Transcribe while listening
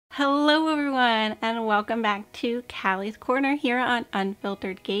Hello everyone and welcome back to Calli's Corner here on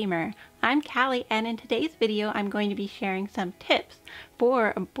Unfiltered Gamer. I'm Calli, and in today's video I'm going to be sharing some tips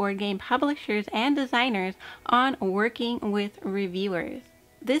for board game publishers and designers on working with reviewers.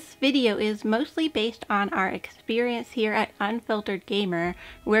 This video is mostly based on our experience here at Unfiltered Gamer,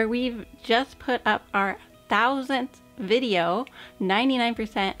 where we've just put up our 1000th video,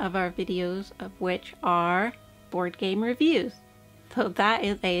 99% of our videos of which are board game reviews. So that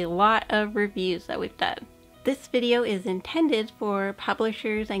is a lot of reviews that we've done. This video is intended for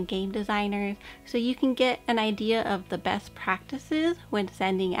publishers and game designers so you can get an idea of the best practices when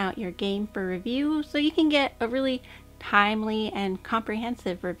sending out your game for review, so you can get a really timely and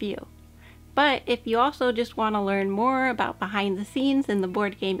comprehensive review. But if you also just want to learn more about behind the scenes in the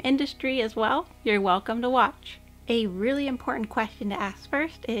board game industry as well, you're welcome to watch. A really important question to ask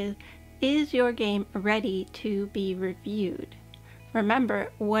first is your game ready to be reviewed?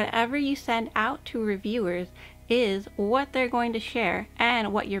 Remember, whatever you send out to reviewers is what they're going to share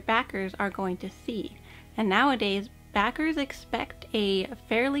and what your backers are going to see. And nowadays, backers expect a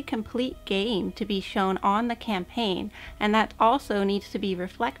fairly complete game to be shown on the campaign, and that also needs to be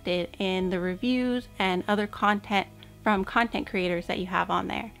reflected in the reviews and other content from content creators that you have on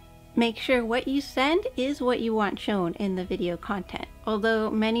there. Make sure what you send is what you want shown in the video content.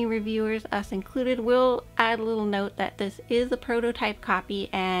 Although many reviewers, us included, will add a little note that this is a prototype copy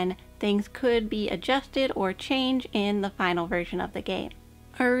and things could be adjusted or changed in the final version of the game.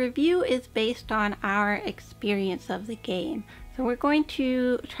 A review is based on our experience of the game. So we're going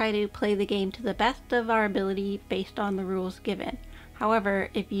to try to play the game to the best of our ability based on the rules given. However,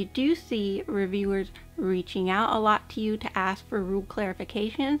 if you do see reviewers reaching out a lot to you to ask for rule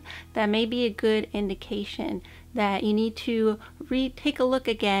clarifications, that may be a good indication that you need to take a look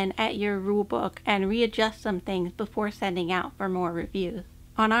again at your rule book and readjust some things before sending out for more reviews.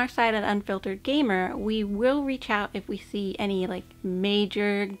 On our side at Unfiltered Gamer, we will reach out if we see any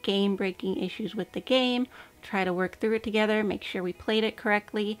major game-breaking issues with the game, try to work through it together, make sure we played it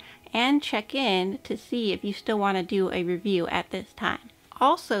correctly, and check in to see if you still want to do a review at this time.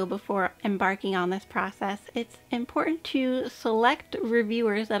 Also, before embarking on this process, it's important to select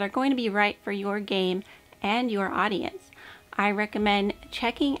reviewers that are going to be right for your game and your audience. I recommend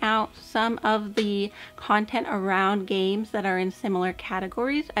checking out some of the content around games that are in similar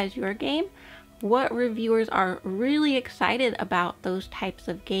categories as your game. What reviewers are really excited about those types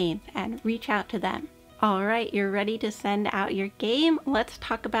of games, and reach out to them. Alright, you're ready to send out your game. Let's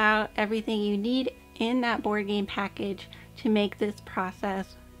talk about everything you need in that board game package to make this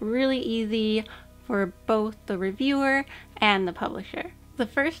process really easy for both the reviewer and the publisher. The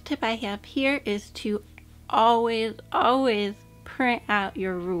first tip I have here is to always print out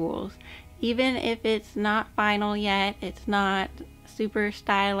your rules. Even if it's not final yet, it's not super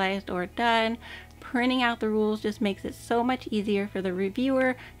stylized or done, printing out the rules just makes it so much easier for the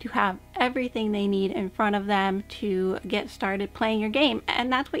reviewer to have everything they need in front of them to get started playing your game.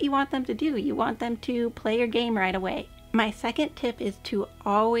 And that's what you want them to do. You want them to play your game right away. My second tip is to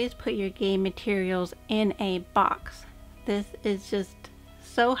always put your game materials in a box. This is just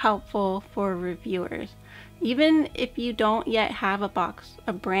so helpful for reviewers. Even if you don't yet have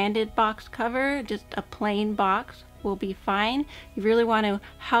a branded box cover, just a plain box will be fine. You really want to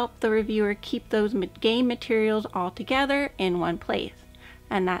help the reviewer keep those game materials all together in one place.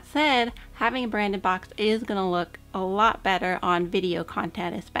 And that said, having a branded box is going to look a lot better on video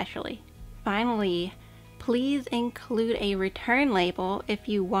content especially. Finally, please include a return label if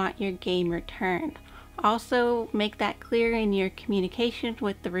you want your game returned. Also, make that clear in your communications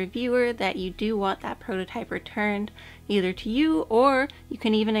with the reviewer that you do want that prototype returned either to you, or you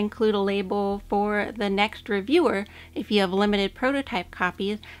can even include a label for the next reviewer if you have limited prototype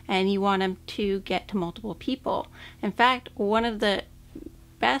copies and you want them to get to multiple people. In fact, one of the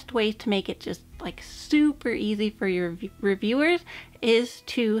best ways to make it just super easy for your reviewers is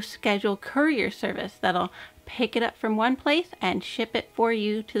to schedule courier service that'll pick it up from one place and ship it for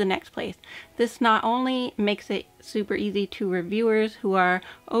you to the next place. This not only makes it super easy to reviewers who are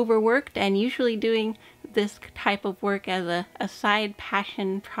overworked and usually doing this type of work as a side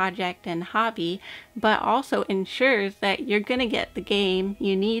passion project and hobby, but also ensures that you're gonna get the game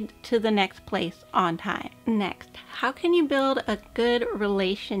you need to the next place on time. Next, how can you build a good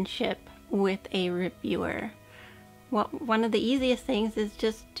relationship with a reviewer? Well, one of the easiest things is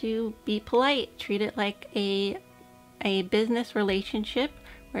just to be polite. Treat it like a business relationship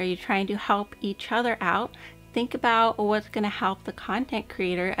where you're trying to help each other out. think about what's going to help the content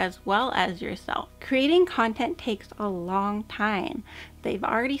creator as well as yourself. Creating content takes a long time. They've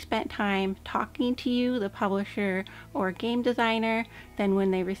already spent time talking to you, the publisher or game designer. Then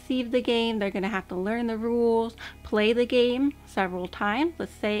when they receive the game, they're going to have to learn the rules, play the game several times.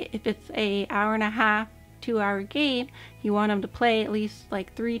 Let's say if it's an hour and a half, 2-hour game, you want them to play at least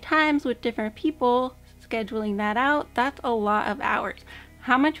like 3 times with different people. Scheduling that out, that's a lot of hours.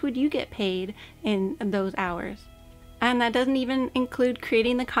 How much would you get paid in those hours? And that doesn't even include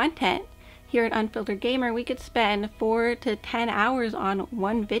creating the content. Here at Unfiltered Gamer, we could spend 4 to 10 hours on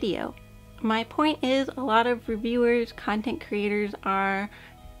one video. My point is, a lot of reviewers, content creators are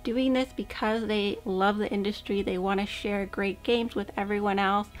doing this because they love the industry. They want to share great games with everyone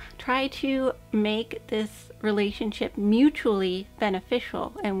else. Try to make this relationship mutually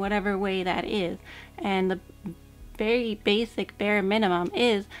beneficial in whatever way that is. And the very basic bare minimum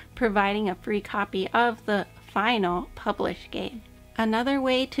is providing a free copy of the final published game. Another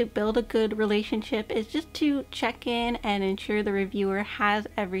way to build a good relationship is just to check in and ensure the reviewer has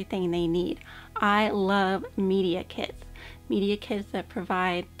everything they need. I love media kits. Media kits that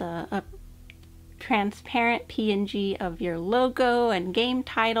provide the transparent PNG of your logo and game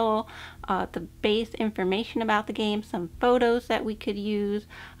title, the base information about the game, some photos that we could use.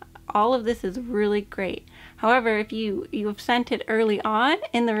 All of this is really great. However, if you've sent it early on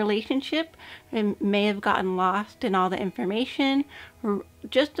in the relationship, it may have gotten lost in all the information.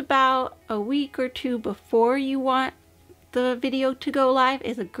 Just about a week or 2 before you want the video to go live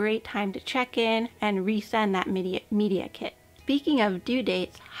is a great time to check in and resend that media kit. Speaking of due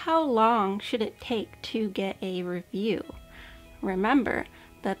dates, how long should it take to get a review? Remember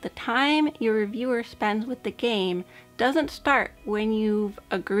that the time your reviewer spends with the game doesn't start when you've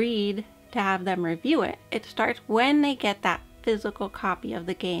agreed to have them review it. It starts when they get that physical copy of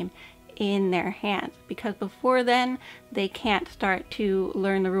the game in their hands, because before then they can't start to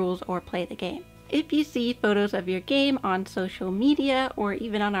learn the rules or play the game. If you see photos of your game on social media or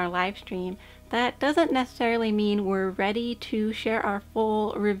even on our live stream, that doesn't necessarily mean we're ready to share our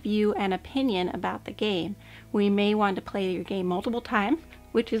full review and opinion about the game. We may want to play your game multiple times,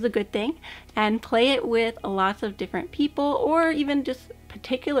 which is a good thing, and play it with lots of different people or even just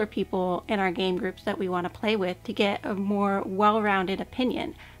particular people in our game groups that we want to play with to get a more well-rounded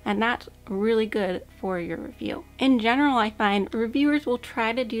opinion. And that's really good for your review. In general, I find reviewers will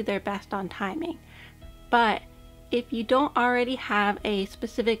try to do their best on timing, but if you don't already have a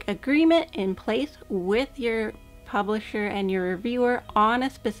specific agreement in place with your publisher and your reviewer on a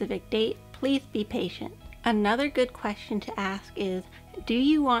specific date, please be patient. Another good question to ask is, do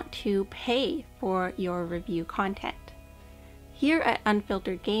you want to pay for your review content? Here at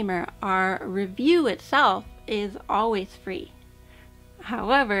Unfiltered Gamer, our review itself is always free.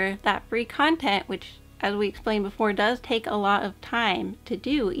 However, that free content, which as we explained before does take a lot of time to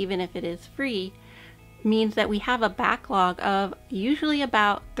do even if it is free, means that we have a backlog of usually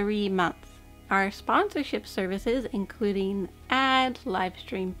about 3 months. Our sponsorship services, including ads, live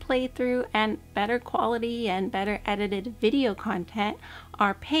stream playthrough, and better quality and better edited video content,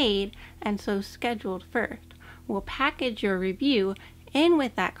 are paid and so scheduled first. We'll package your review in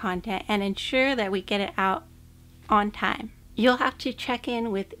with that content and ensure that we get it out on time. You'll have to check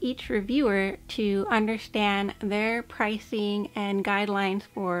in with each reviewer to understand their pricing and guidelines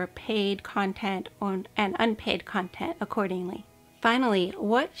for paid content and unpaid content accordingly. Finally,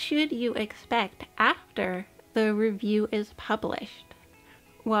 what should you expect after the review is published?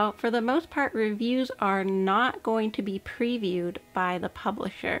 Well, for the most part, reviews are not going to be previewed by the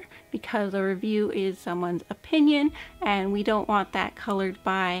publisher because a review is someone's opinion and we don't want that colored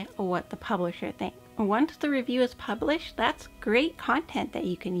by what the publisher thinks. Once the review is published, that's great content that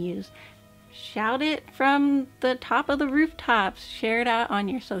you can use. Shout it from the top of the rooftops, share it out on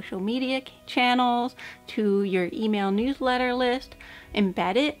your social media channels, to your email newsletter list,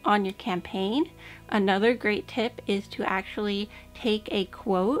 embed it on your campaign. Another great tip is to actually take a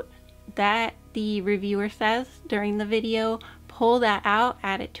quote that the reviewer says during the video, pull that out,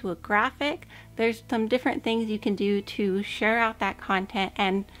 add it to a graphic. There's some different things you can do to share out that content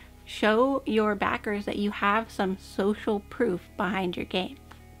and show your backers that you have some social proof behind your game.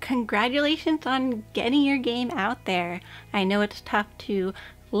 Congratulations on getting your game out there. I know it's tough to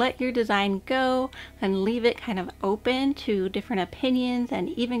let your design go and leave it kind of open to different opinions and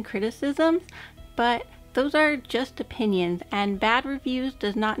even criticisms, but those are just opinions, and bad reviews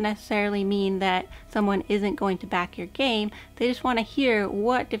does not necessarily mean that someone isn't going to back your game. They just want to hear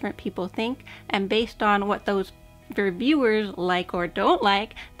what different people think, and based on what those reviewers like or don't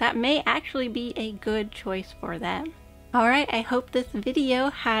like, that may actually be a good choice for them. Alright, I hope this video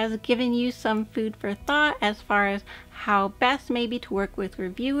has given you some food for thought as far as how best maybe to work with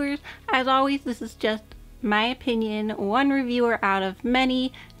reviewers. As always, this is just my opinion, one reviewer out of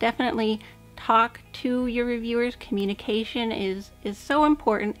many. Definitely talk to your reviewers. Communication is so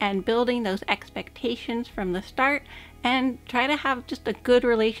important, and building those expectations from the start, and try to have just a good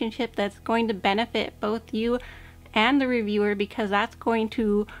relationship that's going to benefit both you and the reviewer, because that's going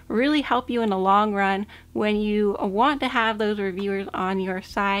to really help you in the long run when you want to have those reviewers on your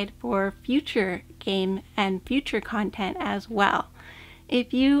side for future game and future content as well.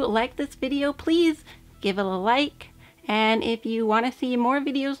 If you like this video, please give it a like, and if you want to see more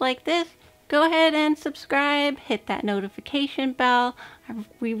videos like this, go ahead and subscribe, hit that notification bell.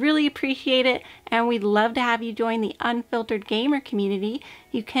 We really appreciate it, and we'd love to have you join the Unfiltered Gamer community.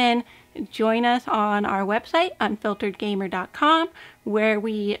 You can join us on our website, unfilteredgamer.com, where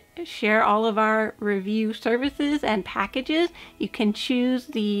we share all of our review services and packages. You can choose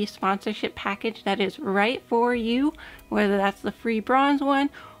the sponsorship package that is right for you, whether that's the free bronze one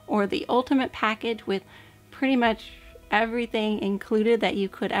or the ultimate package with pretty much everything included that you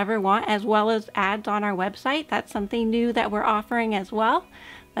could ever want, as well as ads on our website. That's something new that we're offering as well.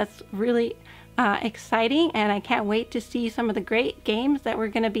 That's really exciting, and I can't wait to see some of the great games that we're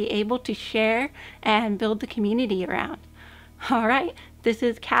going to be able to share and build the community around. Alright, this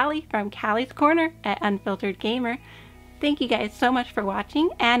is Callie from Callie's Corner at Unfiltered Gamer. Thank you guys so much for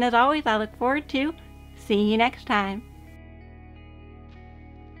watching, and as always, I look forward to seeing you next time.